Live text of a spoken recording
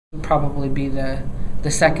Would probably be the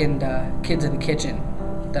second Kids in the Kitchen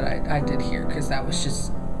that I did here, because that was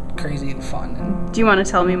just crazy and fun. And Do you want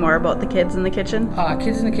to tell me more about the Kids in the Kitchen?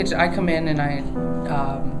 Kids in the Kitchen, I come in and I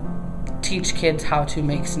teach kids how to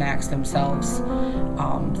make snacks themselves.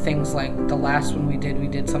 Things like the last one we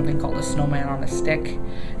did something called a snowman on a stick.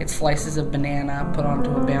 It's slices of banana put onto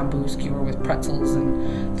a bamboo skewer with pretzels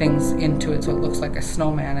and things into it so it looks like a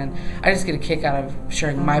snowman. And I just get a kick out of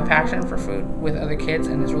sharing my passion for food with other kids,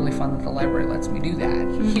 and it's really fun that the library lets me do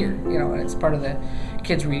that here. And it's part of the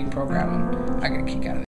kids reading program, and I get a kick out of it.